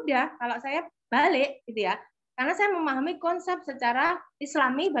ya. Ya sudah, kalau saya balik gitu ya, karena saya memahami konsep secara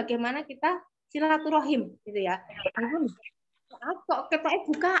Islami bagaimana kita silaturahim gitu ya. Kok ketoknya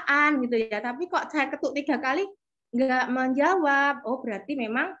bukaan gitu ya, tapi kok saya ketuk 3 kali nggak menjawab, oh berarti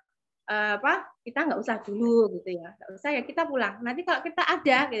memang kita nggak usah dulu gitu ya, nggak usah ya, kita pulang. Nanti kalau kita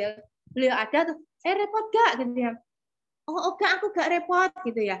ada gitu, beliau ada tuh, repot gak gitu ya, oh enggak aku gak repot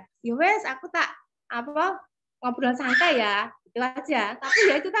gitu ya, ya wes aku tak ngobrol santai ya, itu aja. Tapi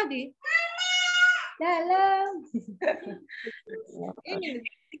ya itu tadi dalam ini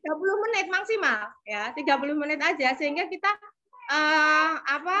 30 menit maksimal ya, 30 menit aja sehingga kita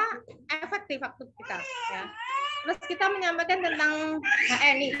efektif waktu kita ya. Terus kita menyampaikan tentang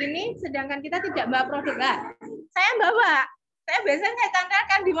HNI ini, sedangkan kita tidak bawa produk lah. Saya bawa, saya biasanya saya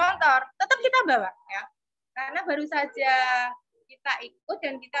cantelkan di motor, tetap kita bawa ya. Karena baru saja kita ikut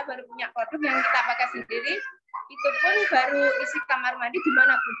dan kita baru punya produk yang kita pakai sendiri, itu pun baru isi kamar mandi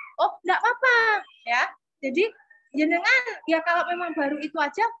dimanapun. Oh, enggak apa-apa ya. Jadi jenengan ya kalau memang baru itu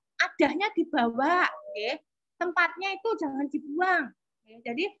aja, adanya dibawa, okay? Tempatnya itu jangan dibuang. Okay?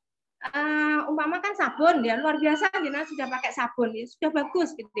 Jadi umpama kan sabun ya, luar biasa jenengan sudah pakai sabun ya, sudah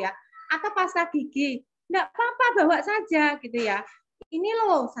bagus gitu ya. Atau pasta gigi, enggak apa-apa bawa saja gitu ya. Ini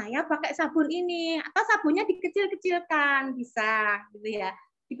loh saya pakai sabun ini, atau sabunnya dikecil-kecilkan bisa gitu ya,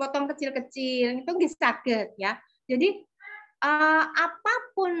 dipotong kecil-kecil, itu bisa ya. Jadi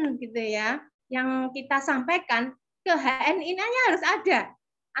apapun gitu ya yang kita sampaikan ke HNI-nya harus ada.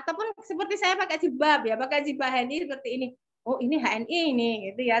 Ataupun seperti saya pakai jilbab ya, pakai jilbab HNI seperti ini. Oh ini HNI ini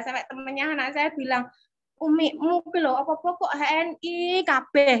gitu ya. Sampai temennya anak saya bilang, Umi, loh apa-apa kok HNI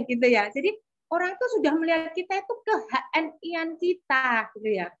kabeh gitu ya. Jadi orang itu sudah melihat kita itu ke HNI-an kita gitu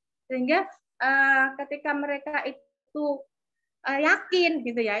ya. Sehingga ketika mereka itu yakin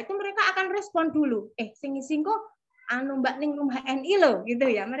gitu ya, itu mereka akan respon dulu. Sing kok Mbak Ningrum HNI loh gitu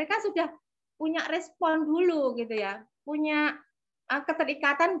ya. Mereka sudah punya respon dulu gitu ya. Punya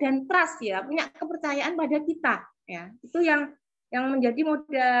keterikatan dan trust ya, punya kepercayaan pada kita ya. Itu yang menjadi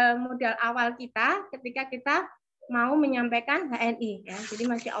modal awal kita ketika kita mau menyampaikan HNI ya. Jadi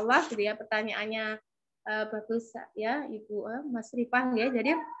Masya Allah gitu ya, pertanyaannya bagus ya Ibu Mas Rifah ya.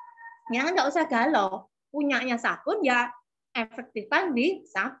 Jadi ya nggak usah galau, punyanya sabun ya efektifkan di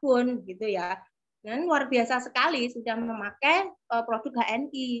sabun gitu ya. Dan luar biasa sekali sudah memakai produk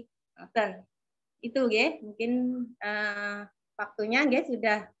HNI. Dan itu ya mungkin waktunya guys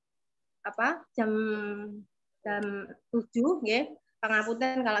sudah jam jam 7 ya.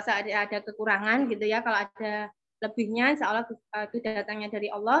 Pangapunten kalau ada kekurangan gitu ya. Kalau ada lebihnya insya Allah itu datangnya dari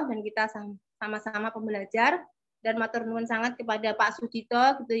Allah dan kita sama-sama pembelajar. Dan matur nuwun sangat kepada Pak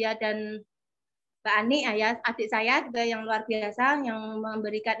Sujito gitu ya dan Mbak Ani ya adik saya gitu yang luar biasa yang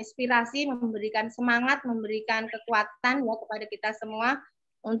memberikan inspirasi, memberikan semangat, memberikan kekuatan ya kepada kita semua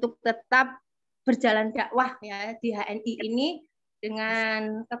untuk tetap berjalan dakwah ya di HNI ini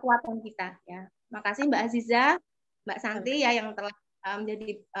dengan kekuatan kita ya. Makasih Mbak Azizah, Mbak Santi ya yang telah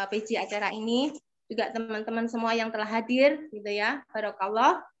menjadi PJ acara ini, juga teman-teman semua yang telah hadir gitu ya.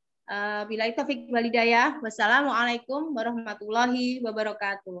 Barakallah. Billahi taufik wal hidayah. Wassalamualaikum warahmatullahi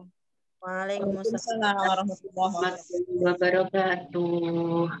wabarakatuh. Waalaikumsalam warahmatullahi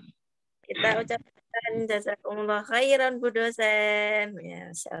wabarakatuh. Kita ucapkan jazakumullah khairan Bu dosen.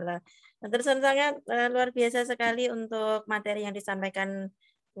 Ya, insyaallah. Terus sangat luar biasa sekali untuk materi yang disampaikan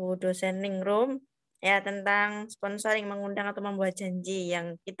Bu dosen Ningrum ya tentang sponsoring mengundang atau membuat janji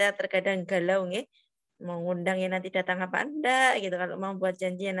yang kita terkadang galau nih. Mengundang ya nanti datang apa enggak gitu, kalau mau buat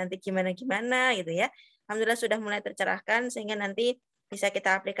janji ya nanti gimana gitu ya. Alhamdulillah sudah mulai tercerahkan sehingga nanti bisa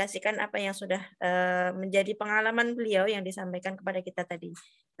kita aplikasikan apa yang sudah menjadi pengalaman beliau yang disampaikan kepada kita tadi.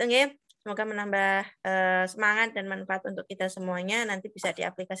 Itu ya. Semoga menambah semangat dan manfaat untuk kita semuanya, nanti bisa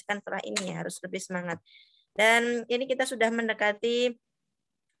diaplikasikan setelah ini ya, harus lebih semangat. Dan ini kita sudah mendekati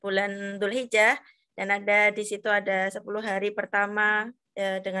bulan Dzulhijjah dan di situ ada 10 hari pertama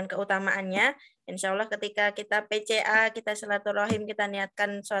dengan keutamaannya. Insya Allah ketika kita PCA, kita silaturahim, kita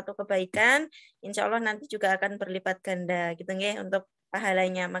niatkan suatu kebaikan, insya Allah nanti juga akan berlipat ganda gitu ya untuk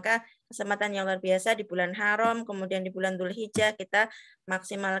pahalanya. Maka kesempatan yang luar biasa di bulan haram, kemudian di bulan Dzulhijjah kita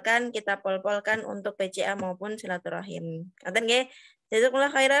maksimalkan, kita pol-polkan untuk PCA maupun silaturahim. Ngaten nggih.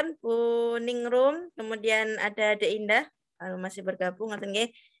 Jazakumullah khairan Bu Ningrum, kemudian ada Indah kalau masih bergabung ngaten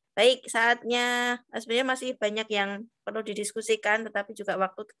nggih. Baik, saatnya sebenarnya masih banyak yang perlu didiskusikan, tetapi juga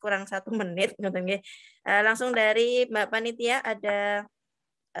waktu kurang 1 menit. Langsung dari Mbak Panitia ada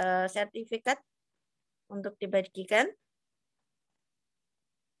sertifikat untuk dibagikan.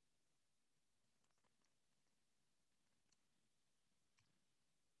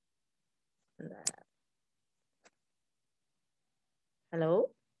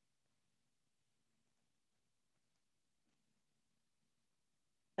 Halo?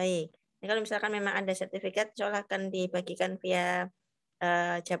 Baik, ini kalau misalkan memang ada sertifikat, soalnya akan dibagikan via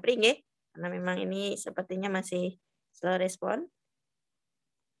Japring ya, karena memang ini sepertinya masih slow respon.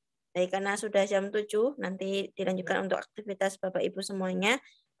 Baik, karena sudah jam 7, nanti dilanjutkan untuk aktivitas Bapak Ibu semuanya.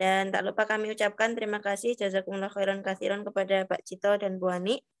 Dan tak lupa kami ucapkan terima kasih jazakumullah khairan katsiran kepada Pak Cito dan Bu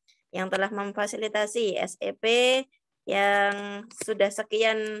Ani yang telah memfasilitasi SEP yang sudah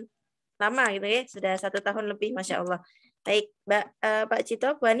sekian lama gitu ya, sudah 1 tahun lebih, Masya Allah. Baik, Pak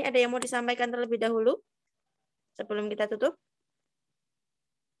Cito, Bu Ani, ada yang mau disampaikan terlebih dahulu sebelum kita tutup?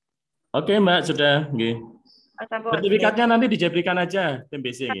 Oke, Mbak, sudah. Sertifikatnya nanti dijabrikan aja tim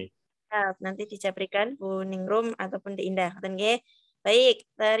BC. Nanti dijabrikan Bu Ningrum ataupun di Indah. Baik,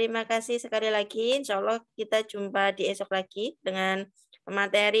 terima kasih sekali lagi. Insya Allah kita jumpa di esok lagi dengan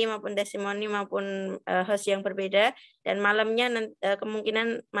materi maupun testimoni maupun host yang berbeda. Dan malamnya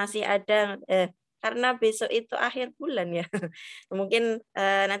kemungkinan masih ada karena besok itu akhir bulan ya. Mungkin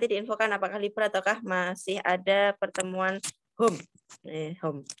nanti diinfokan apakah libur ataukah masih ada pertemuan home.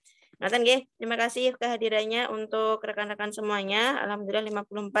 Terima kasih kehadirannya untuk rekan-rekan semuanya. Alhamdulillah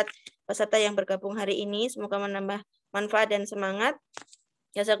 54 peserta yang bergabung hari ini. Semoga menambah manfaat dan semangat.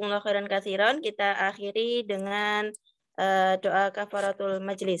 Jazakumullah khairan katsiran. Kita akhiri dengan doa kafaratul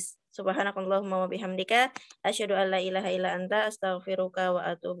majlis. Subhanakallahumma wa bihamdika asyhadu an la ilaha illa anta astaghfiruka wa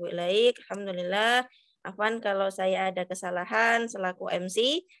atubu ilaik. Alhamdulillah. Afwan kalau saya ada kesalahan selaku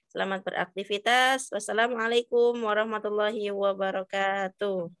MC. Selamat beraktivitas. Wassalamualaikum warahmatullahi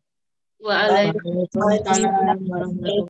wabarakatuh. Waalaikumsalam warahmatullahi wabarakatuh.